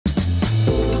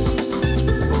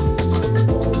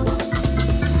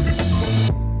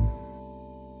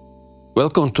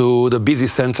Welcome to the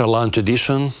Business Central Launch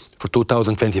Edition for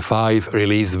 2025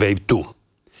 Release Wave 2.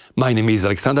 My name is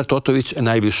Aleksandar Totovic and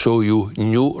I will show you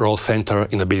new role center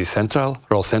in the Business Central,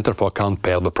 role center for account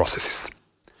payable processes.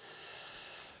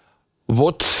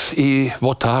 What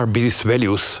are business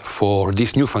values for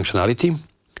this new functionality?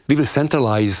 We will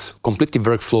centralize completely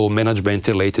workflow management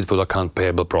related to the account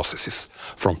payable processes,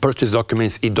 from purchase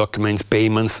documents, e-documents,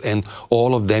 payments, and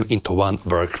all of them into one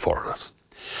workforce.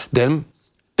 Then,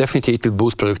 definitely it will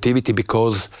boost productivity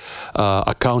because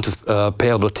account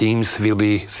payable teams will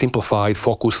be simplified,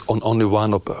 focused on only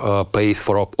one place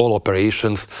for all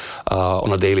operations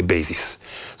on a daily basis.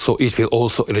 So it will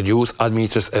also reduce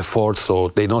administrative effort, so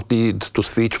they don't need to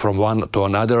switch from one to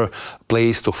another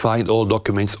place to find all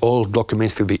documents. All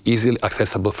documents will be easily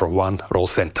accessible from one role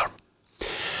center.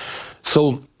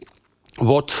 So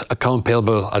what account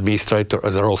payable administrator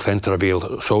as a role center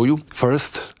will show you?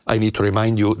 First, I need to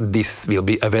remind you this will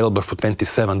be available for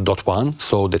 27.1,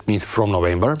 so that means from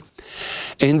November.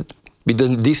 And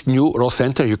within this new role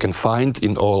center you can find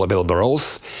in all available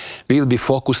roles, we will be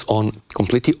focused on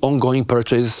completely ongoing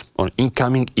purchase, on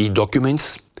incoming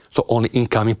e-documents, so only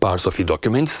incoming parts of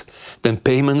e-documents, then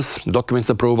payments, documents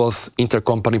approvals,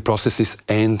 intercompany processes,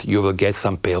 and you will get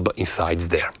some payable insights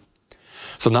there.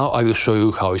 So now I will show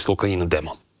you how it's looking in a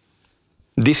demo.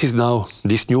 This is now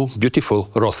this new beautiful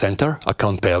role center,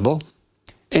 account payable.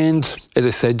 And as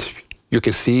I said, you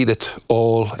can see that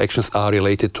all actions are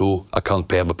related to account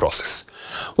payable process.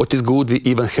 What is good, we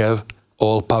even have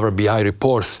all Power BI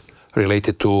reports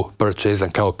related to purchase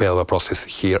and account payable process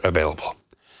here available.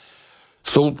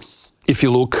 So if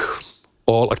you look,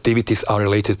 all activities are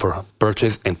related for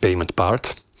purchase and payment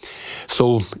part.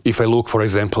 So if I look, for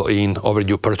example, in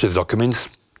overdue purchase documents,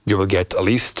 you will get a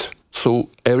list. So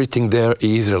everything there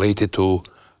is related to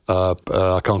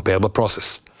account payable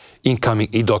process. Incoming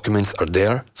e-documents are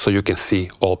there, so you can see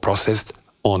all processed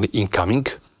on the incoming.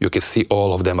 You can see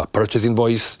all of them are purchase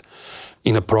invoice,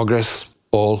 in a progress,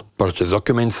 all purchase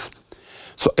documents.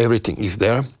 So everything is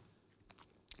there.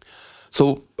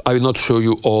 So I will not show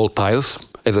you all tiles.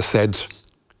 As I said,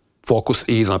 focus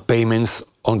is on payments,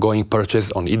 ongoing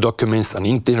purchase, on e-documents, and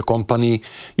intercompany.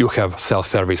 You have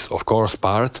self-service, of course,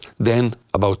 part. Then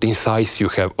about insights, you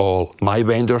have all my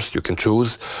vendors, you can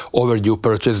choose, overdue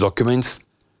purchase documents,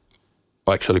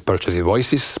 or actually purchase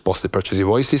invoices, posted purchase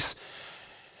invoices.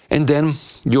 And then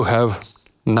you have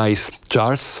nice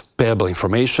charts, payable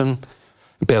information,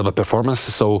 payable performance.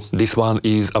 So this one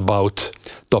is about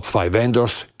top 5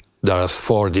 vendors. There are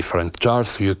 4 different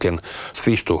charts. You can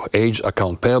switch to age,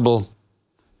 account payable.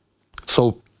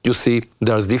 So you see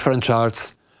there's different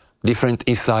charts, different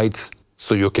insights,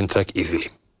 so you can track easily.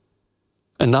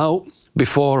 And now,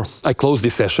 before I close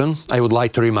this session, I would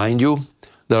like to remind you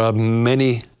there are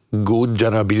many good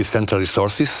General Business Central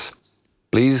resources.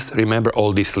 Please remember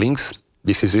all these links.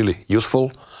 This is really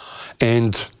useful.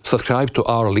 And subscribe to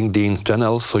our LinkedIn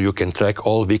channel so you can track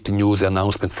all weekly news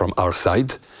announcements from our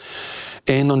side.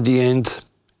 And on the end,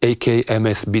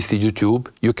 AKMSBC YouTube,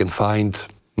 you can find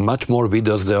much more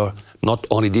videos there, not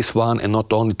only this one and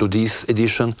not only to this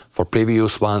edition, for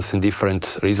previous ones and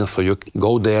different reasons. So you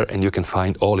go there and you can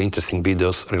find all interesting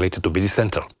videos related to Business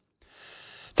Central.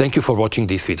 Thank you for watching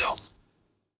this video.